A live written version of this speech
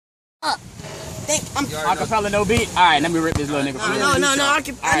think I'm acapella no beat. All right, let me rip this little nigga.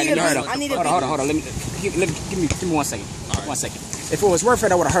 I need a beat. Hold on. Give me 1 second. 1 second. If it was worth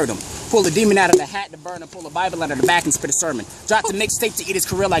it, I would have heard him. Pull a demon out of the hat to burn and pull a Bible out of the back and spit a sermon. Drop the mixtape to eat his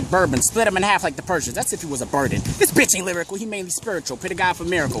career like bourbon. Split him in half like the Persians. That's if he was a burden. This bitch ain't lyrical. He mainly spiritual. Pray to God for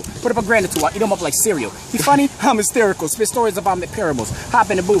miracle. Put up a grand or two. I eat him up like cereal. He funny? I'm hysterical. Spit stories of vomit parables. Hop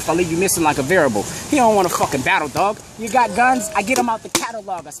in the booth. I leave you missing like a variable. He don't want to fucking battle, dog. You got guns? I get them out the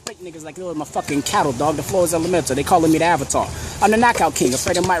catalog. I spit niggas like little my fucking cattle, dog. The flow is elemental. They calling me the Avatar. I'm the knockout king.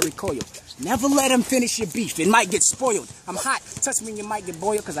 Afraid I might recoil. Never let him finish your beef. It might get spoiled. I'm hot. Touch me and you might get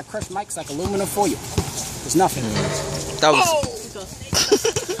boiled because I crush mics like aluminum foil. There's nothing. That was...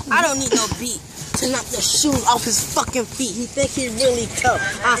 I don't need no beat to knock the shoes off his fucking feet. He think he really tough.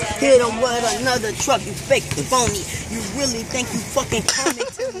 I hit him with another truck. You fake phony. You really think you fucking coming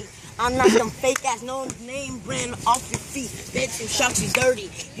to me? I'm not them fake ass no name brand off your feet. Bitch, you shots you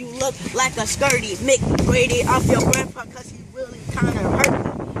dirty. You look like a skirty. Mick Brady off your grandpa because he really kinda hurt me.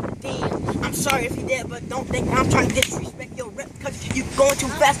 Damn, I'm sorry if you did, but don't think I'm trying to disrespect your rep because you going too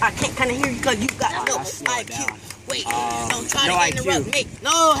fast. I can't kind of hear you because you got no IQ. Wait, don't try to interrupt me.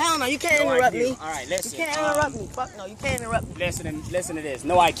 No, hell no, you can't interrupt me. All right, listen. You can't interrupt me. Fuck no, you can't interrupt me. Listen to this.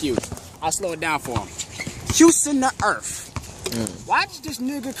 No IQ. I'll slow it down for him. Houston the earth. Watch this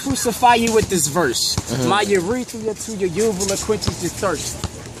nigga crucify you with this verse. My urethra to your uvula quenches your thirst.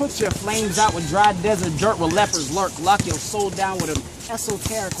 Put your flames out with dry desert dirt where lepers lurk. Lock your soul down with an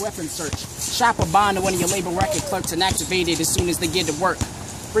esoteric weapon search. Shop a bond to one of your labor record clerks and activate it as soon as they get to work.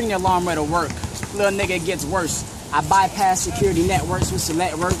 Bring the alarm to work. Little nigga gets worse. I bypass security networks with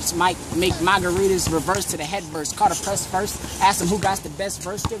select words. Might make margaritas reverse to the head burst. Caught a press first. Ask them who got the best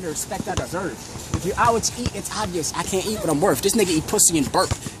verse. Give the respect I deserve. If you're out to eat, it's obvious. I can't eat what I'm worth. This nigga eat pussy and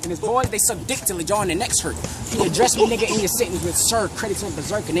burp. And his boys, they suck dick till they jaw and their necks hurt. You address me, nigga, in your sentence with sir. Critics went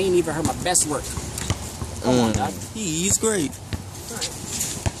berserk and they ain't even heard my best work. Come on, dog. He's great.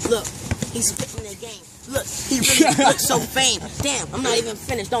 Look, he's spitting the game. Look, he really looks so famed. Damn, I'm not even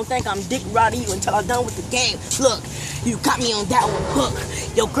finished. Don't think I'm dick riding you until I'm done with the game. Look, you got me on that one hook.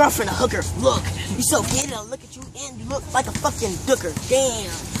 Your girlfriend a hooker. Look, you so gay to look at you and you look like a fucking dooker.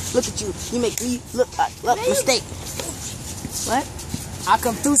 Damn, look at you. You make me look like a mistake. What? I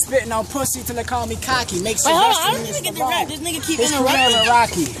come through spitting on pussy till they call me cocky. Make sure hold on, I don't even get the rap. This nigga keep interrupting.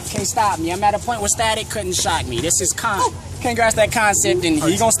 Rocky. Can't stop me. I'm at a point where static couldn't shock me. This is con. Can't grasp that concept and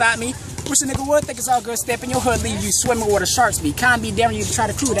you gonna stop me? Wish a nigga would think it's all good. Step in your hood, leave you swimming where the sharks be. Can't be daring you to try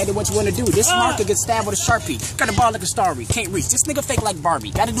to crew. That ain't what you wanna do. This marker gets stabbed with a Sharpie. Got a ball like a starry. Can't reach. This nigga fake like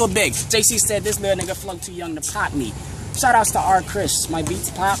Barbie. Gotta do it big. JC said this little nigga flunk too young to pop me. Shout outs to R. Chris. My beats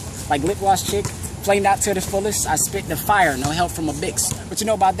pop like lip gloss chick. Flamed out to the fullest. I spit the fire. No help from a Bix. What you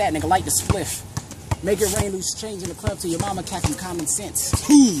know about that, nigga? Light the spliff. Make it rain, loose change in the club till your mama catch some common sense.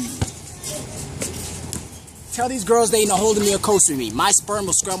 Tell these girls they ain't no holding me or coasting me. My sperm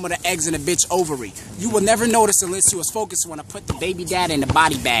will scrum with the eggs in a bitch ovary. You will never notice unless you was focused when I put the baby dad in the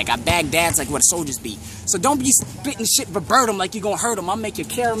body bag. I bag dads like what soldiers be. So don't be spitting shit verbatim like you gonna hurt them. I'll make your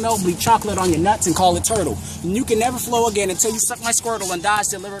caramel bleed chocolate on your nuts and call it turtle. And you can never flow again until you suck my squirtle and dodge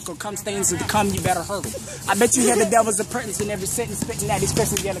the lyrical cum stains to the cum you better hurdle. I bet you hear the devil's apprentice in every sentence spitting that he's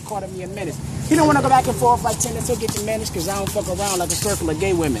especially get a quarter of me a minute. You don't wanna go back and forth like 10 until get your manage cause I don't fuck around like a circle of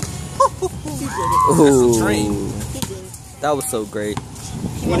gay women. Ooh, that was so great.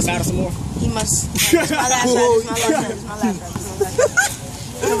 You want to battle some more? He must. This is my last rap. This is my last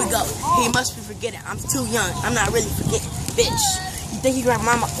rap. Here we go. He must be forgetting. I'm too young. I'm not really forgetting. Bitch. You think you got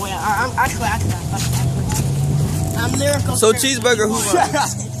mama? Well, I'm lyrical. So cheeseburger, who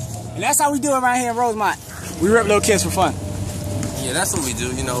runs? And that's how we do it right here in Rosemont. We rip little kids for fun. Yeah, that's what we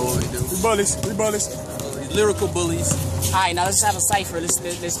do. You know what we do. We bullies. We bullies. Lyrical bullies. All right, now let's have a cipher. Let's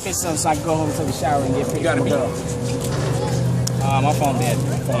spit something so I can go home and take a shower and get pretty. You gotta be. My phone dead.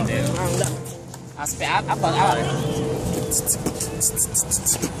 My phone dead. I spit.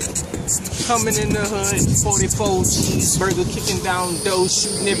 Coming in the hood, 44 cheeseburger, kicking down doors,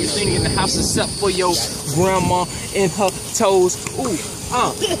 shooting everything in the house except for your grandma and her toes. Ooh,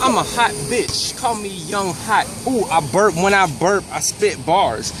 I'm a hot bitch. Call me young hot. Ooh, I burp. When I burp, I spit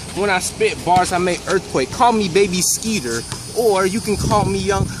bars. When I spit bars, I make earthquake. Call me baby Skeeter. Or you can call me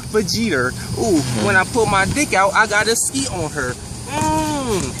young Vegeta. Ooh, when I pull my dick out, I got a ski on her.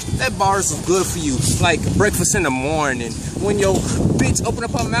 That bars is good for you. Like breakfast in the morning. When your bitch open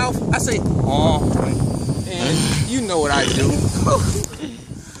up her mouth, I say, oh. And you know what I do.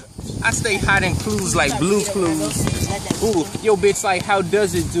 I stay hot in clues like blue clues. Ooh, yo bitch like, how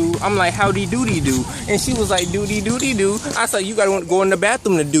does it do? I'm like, howdy doody do. And she was like, doody doody do. I said, you gotta go in the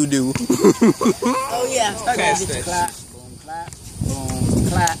bathroom to do do. Oh yeah. Okay, clap, boom, clap, boom,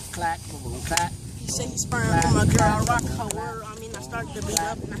 clap, clap, boom, clap. say he's spying on my girl. I rock her word. I mean, I started to beat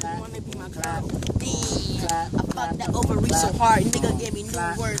up. Now he wanna be my girl. Damn, I fucked that ovary so hard. Nigga gave me new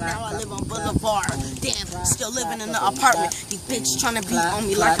words. Now I live on Boulevard. Damn, still living in the apartment. You bitch trying to beat on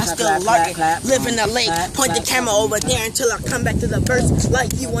me like I still larking. Live in the lake. Point the camera over there until I come back to the verse.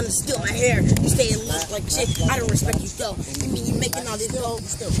 Like you wanna steal my hair. You stay in look like shit. I don't respect you though. You mean you making all this dough?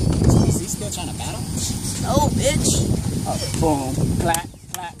 Is he still trying to battle? Oh, bitch. Oh, boom, clap,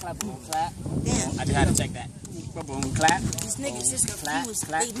 clap, clap, boom, clap. Damn. I just had to check that. Boom, clap. These niggas just confused.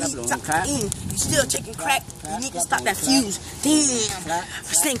 Clap, They clap, need boom, clap. You still taking crack. You need to stop that fuse. Damn.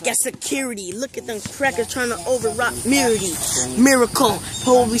 Stink at security. Look at them crackers trying to overrock Mirity. Miracle.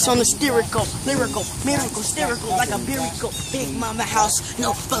 Police on the lyrical, miracle, spherical, like a miracle. Big mama house,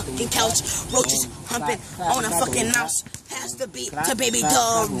 no fucking couch. Roaches humping on a fucking mouse. Pass the beat to baby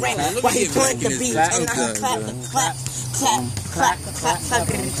dog ring. While he point the beat and I clap, clap, clap, clap, clap, clap,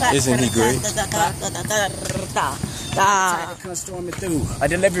 clap. Isn't he great? Come storming through a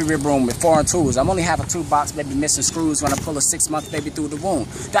delivery room with foreign tools. I'm only half a toolbox, baby missing screws when I pull a 6-month baby through the womb.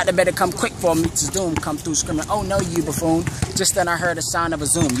 Doctor better come quick for me to doom. Come through screaming, oh no you buffoon. Just then I heard the sound of a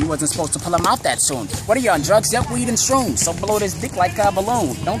zoom. You wasn't supposed to pull him out that soon. What are you on drugs? Yep, weed and shrooms. So blow this dick like a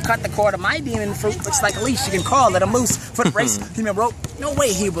balloon. Don't cut the cord of my demon fruit. Looks like a leash, you can call it a moose. Foot race, human rope. No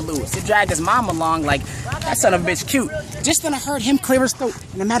way he would lose. He dragged his mom along like that son of a bitch cute. Just then I heard him clear his throat.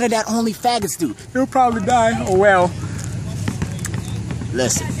 No matter that only faggots do. He'll probably die. Oh well.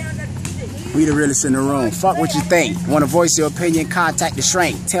 Listen, we the realest in the room. Fuck what you think. Want to voice your opinion? Contact the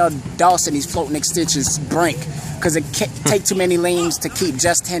shrink. Tell Dawson these floating extensions brink. Cause it can't take too many lanes to keep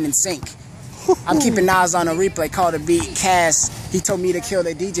just 10 in sync. I'm keeping Nas on a replay. Call the beat Cass. He told me to kill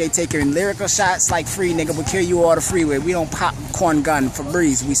the DJ taker in lyrical shots like free nigga. We'll kill you all the freeway. We don't pop corn gun for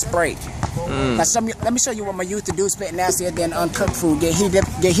breeze. We spray. Now let me show you what my youth to do. Spit nastier than uncooked food. Get heated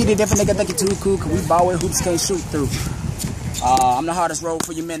different nigga think you too cool. Cause we ball with hoops can't shoot through. I'm the hardest road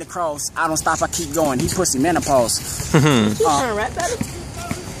for your men to cross. I don't stop, I keep going. He pussy menopause. You trying to rap battle?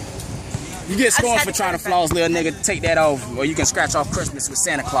 You get scorned for trying to floss, little nigga. Take that off, or you can scratch off Christmas with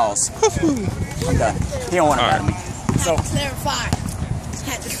Santa Claus. I'm done. He don't want to battle me. So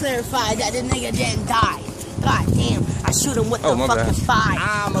Had to clarify that the nigga didn't die. God damn, I shoot him with the fucking fire.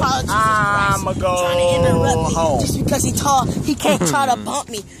 I'ma go trying to interrupt me home. just because he tall. He can't try to bump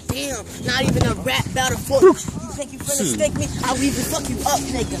me. Damn, not even a rap battle for you. Think you finna stick me? I'll even fuck you up,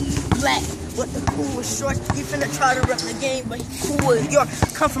 nigga. Black with the coolest shorts. You finna try to rep the game, but he cool as York.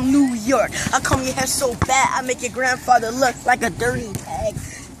 Come from New York. I comb your hair so bad, I make your grandfather look like a dirty bag.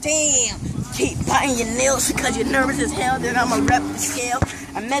 Damn, keep biting your nails because you're nervous as hell. Then I'ma rep the scale.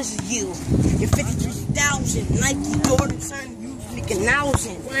 I measure you. You're 53,000. Nike Jordan, son. You freaking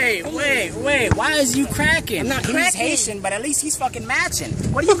 1,000. Wait. Why is you cracking? I'm not cracking. He's Haitian, but at least he's fucking matching.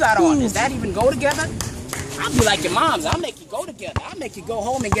 What do you got on? Does that even go together? I'll be like your mom's. I'll make you go together. I'll make you go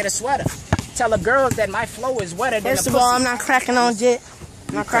home and get a sweater. Tell the girls that my flow is wetter than First of all, I'm not cracking on Jet.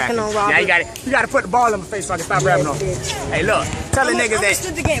 I'm not cracking on Robert. Yeah, you got to put the ball in my face so I can stop rapping on. Hey, look. Tell the niggas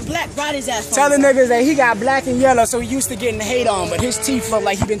that. to get black, ride his ass. Tell the niggas that he got black and yellow, so he used to getting hate on, but his teeth look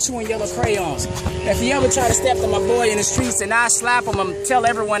like he been chewing yellow crayons. If he ever try to step to my boy in the streets and I slap him, I'm tell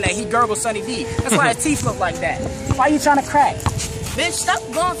everyone that he gurgled Sunny D. That's why his teeth look like that. Why you trying to crack? Bitch, stop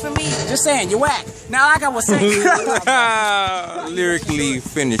going for me. Just saying, you whack. Now, like I was saying. Lyrically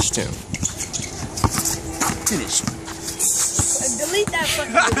finished him. Finish. Delete that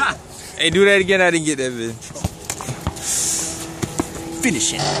fucking video. Hey, do that again. I didn't get that vid.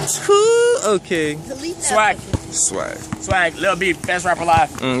 Finish it. Okay. Delete that. Swag. Lil B, best rapper alive.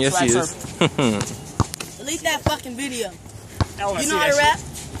 Yes, Swag he is. Delete that fucking video. I don't wanna You see know how that to rap? shit.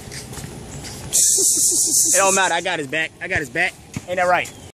 It don't matter. I got his back. Ain't that right?